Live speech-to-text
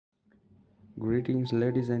Greetings,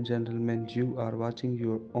 ladies and gentlemen. You are watching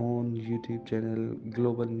your own YouTube channel,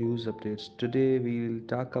 Global News Updates. Today, we will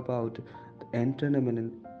talk about the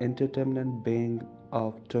entertainment bang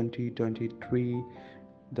of 2023,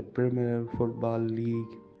 the Premier Football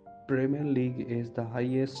League. Premier League is the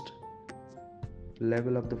highest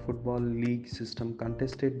level of the football league system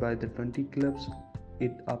contested by the 20 clubs.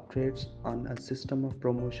 It operates on a system of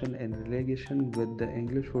promotion and relegation with the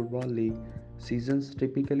English Football League. Seasons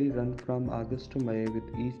typically run from August to May with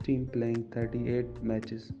each team playing 38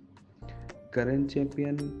 matches. Current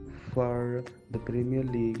champion for the Premier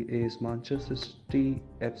League is Manchester City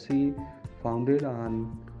FC, founded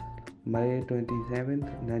on May 27,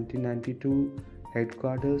 1992.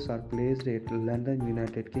 Headquarters are placed at London,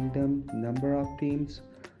 United Kingdom. Number of teams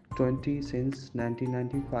 20 since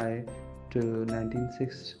 1995 to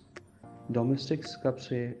 1996. Domestic cups: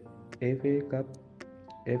 FA Cup,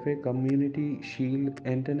 FA Community Shield,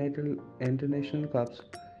 International Cups,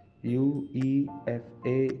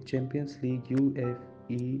 UEFA Champions League, UEFA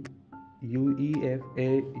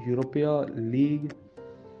Europa League,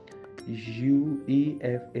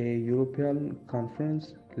 UEFA European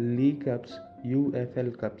Conference League Cups,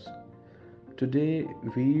 UFL Cups. Today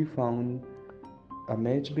we found a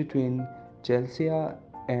match between Chelsea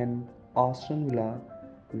and Aston Villa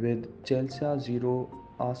with Chelsea 0,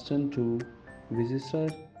 Aston 2.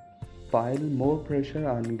 Visitors pile more pressure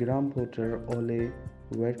on Graham Potter. Ollie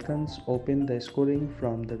Watkins opened the scoring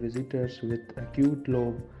from the visitors with a cute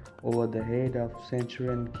lob over the head of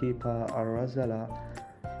centurion Kepa Arrizabalaga,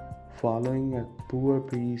 following a poor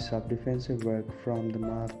piece of defensive work from the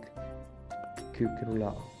Marc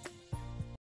Cucurella.